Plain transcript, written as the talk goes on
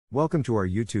Welcome to our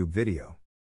YouTube video.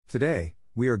 Today,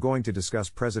 we are going to discuss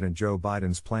President Joe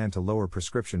Biden's plan to lower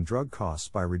prescription drug costs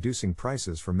by reducing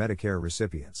prices for Medicare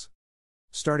recipients.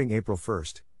 Starting April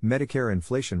 1st, Medicare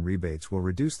inflation rebates will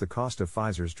reduce the cost of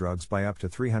Pfizer's drugs by up to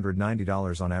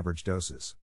 $390 on average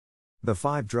doses. The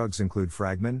 5 drugs include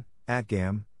Fragmin,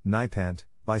 Atgam, Nipent,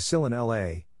 Bicillin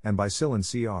LA, and Bicillin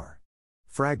CR.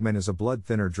 Fragmin is a blood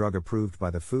thinner drug approved by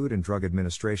the Food and Drug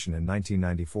Administration in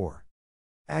 1994.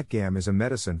 Atgam is a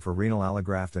medicine for renal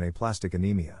allograft and aplastic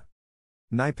anemia.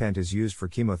 Nipent is used for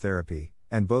chemotherapy,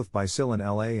 and both Bicillin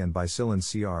LA and Bicillin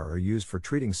CR are used for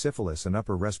treating syphilis and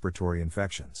upper respiratory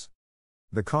infections.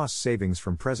 The cost savings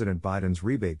from President Biden's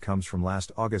rebate comes from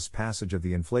last August's passage of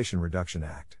the Inflation Reduction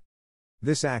Act.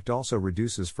 This act also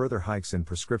reduces further hikes in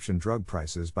prescription drug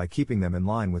prices by keeping them in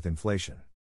line with inflation.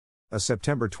 A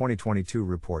September 2022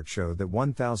 report showed that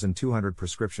 1,200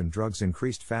 prescription drugs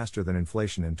increased faster than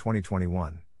inflation in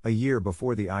 2021, a year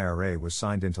before the IRA was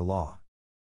signed into law.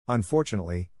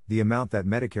 Unfortunately, the amount that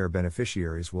Medicare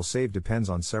beneficiaries will save depends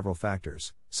on several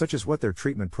factors, such as what their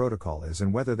treatment protocol is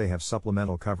and whether they have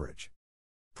supplemental coverage.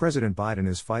 President Biden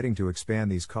is fighting to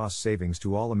expand these cost savings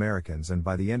to all Americans, and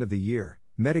by the end of the year,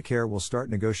 Medicare will start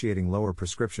negotiating lower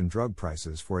prescription drug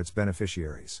prices for its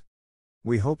beneficiaries.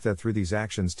 We hope that through these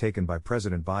actions taken by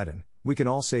President Biden, we can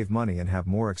all save money and have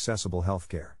more accessible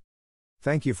healthcare.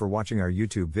 Thank you for watching our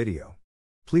YouTube video.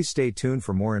 Please stay tuned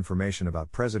for more information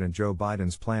about President Joe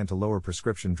Biden's plan to lower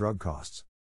prescription drug costs.